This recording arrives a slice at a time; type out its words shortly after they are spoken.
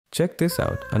Check this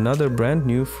out, another brand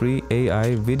new free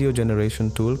AI video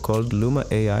generation tool called Luma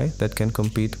AI that can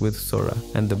compete with Sora.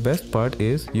 And the best part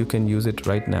is you can use it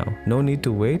right now. No need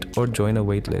to wait or join a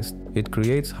waitlist. It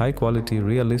creates high quality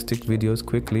realistic videos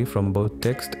quickly from both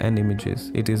text and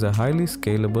images. It is a highly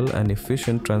scalable and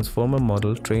efficient transformer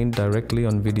model trained directly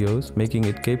on videos, making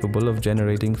it capable of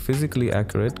generating physically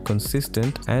accurate,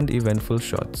 consistent and eventful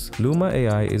shots. Luma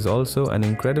AI is also an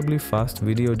incredibly fast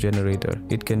video generator.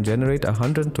 It can generate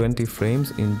 120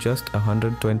 frames in just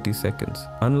 120 seconds.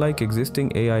 Unlike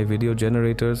existing AI video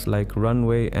generators like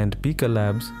Runway and Pika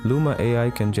Labs, Luma AI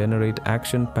can generate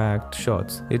action-packed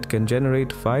shots. It can generate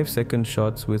 5-second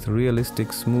shots with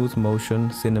realistic smooth motion,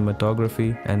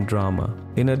 cinematography, and drama.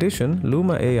 In addition,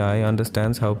 Luma AI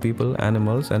understands how people,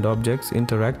 animals, and objects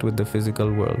interact with the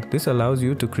physical world. This allows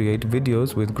you to create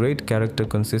videos with great character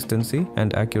consistency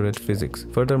and accurate physics.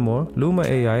 Furthermore, Luma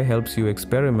AI helps you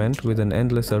experiment with an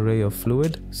endless array of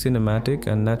fluid, cinematic,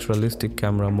 and naturalistic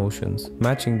camera motions,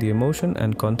 matching the emotion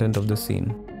and content of the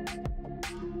scene.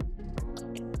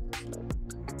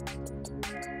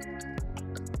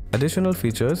 Additional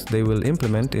features they will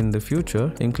implement in the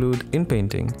future include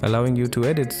in-painting, allowing you to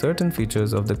edit certain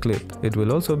features of the clip. It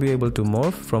will also be able to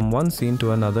morph from one scene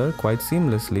to another quite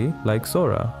seamlessly, like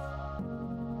Sora.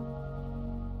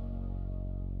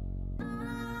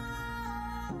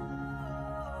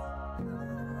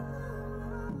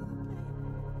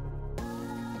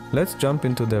 Let's jump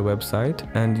into their website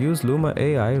and use Luma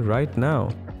AI right now.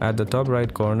 At the top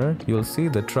right corner, you'll see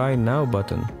the Try Now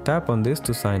button. Tap on this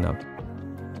to sign up.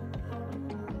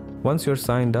 Once you're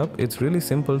signed up, it's really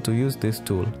simple to use this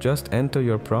tool. Just enter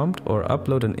your prompt or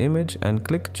upload an image and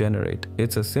click Generate.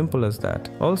 It's as simple as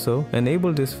that. Also,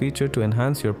 enable this feature to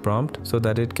enhance your prompt so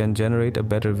that it can generate a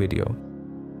better video.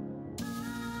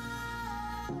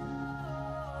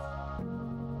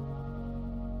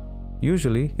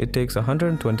 Usually, it takes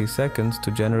 120 seconds to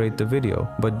generate the video,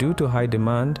 but due to high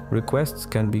demand, requests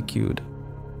can be queued.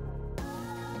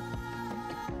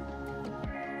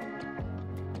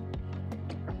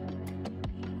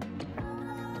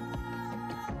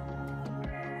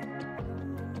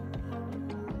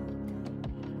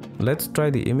 Let's try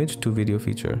the image to video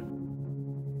feature.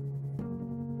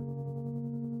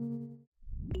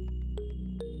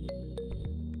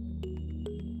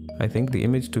 I think the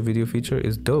image to video feature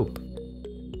is dope.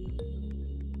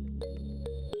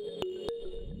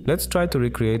 Let's try to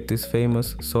recreate this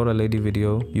famous Sora lady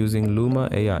video using Luma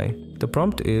AI. The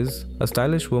prompt is, a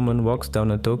stylish woman walks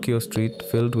down a Tokyo street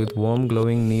filled with warm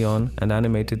glowing neon and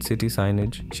animated city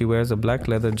signage. She wears a black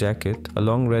leather jacket, a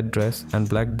long red dress and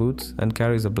black boots, and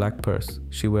carries a black purse.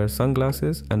 She wears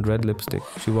sunglasses and red lipstick.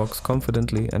 She walks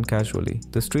confidently and casually.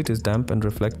 The street is damp and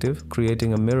reflective,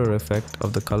 creating a mirror effect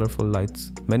of the colorful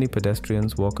lights. Many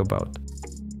pedestrians walk about.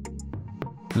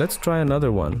 Let's try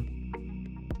another one.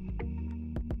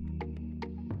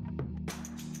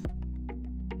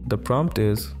 The prompt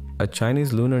is, a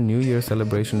Chinese Lunar New Year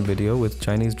celebration video with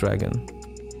Chinese dragon.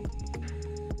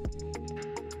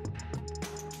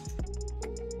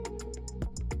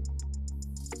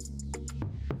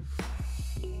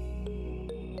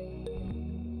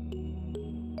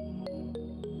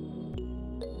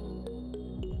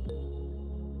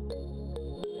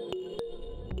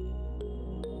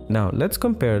 Now let's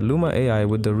compare Luma AI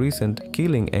with the recent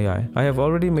Kling AI. I have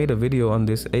already made a video on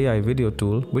this AI video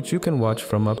tool, which you can watch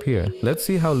from up here. Let's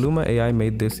see how Luma AI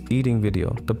made this eating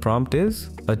video. The prompt is,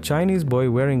 a Chinese boy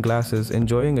wearing glasses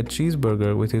enjoying a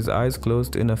cheeseburger with his eyes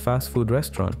closed in a fast food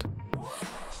restaurant.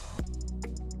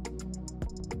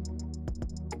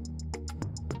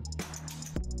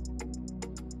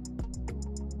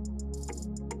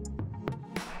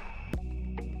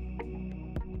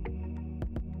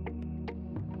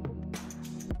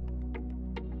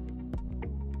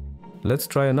 Let's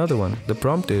try another one. The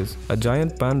prompt is, a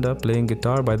giant panda playing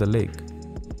guitar by the lake.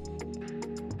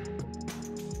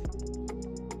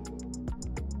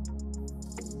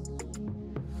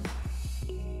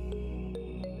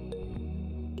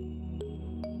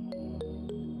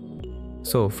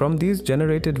 So from these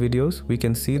generated videos, we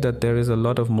can see that there is a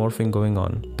lot of morphing going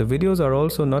on. The videos are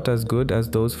also not as good as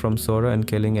those from Sora and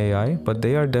Kling AI, but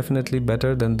they are definitely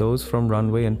better than those from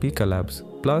Runway and Pika Labs.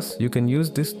 Plus, you can use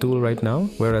this tool right now,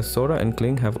 whereas Sora and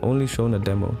Kling have only shown a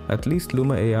demo. At least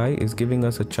Luma AI is giving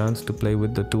us a chance to play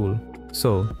with the tool.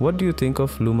 So, what do you think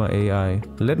of Luma AI?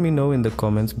 Let me know in the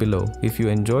comments below. If you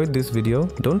enjoyed this video,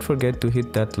 don't forget to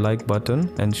hit that like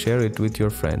button and share it with your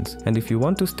friends. And if you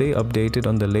want to stay updated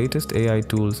on the latest AI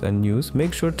tools and news,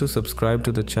 make sure to subscribe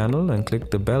to the channel and click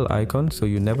the bell icon so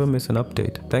you never miss an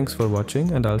update. Thanks for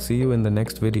watching, and I'll see you in the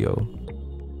next video.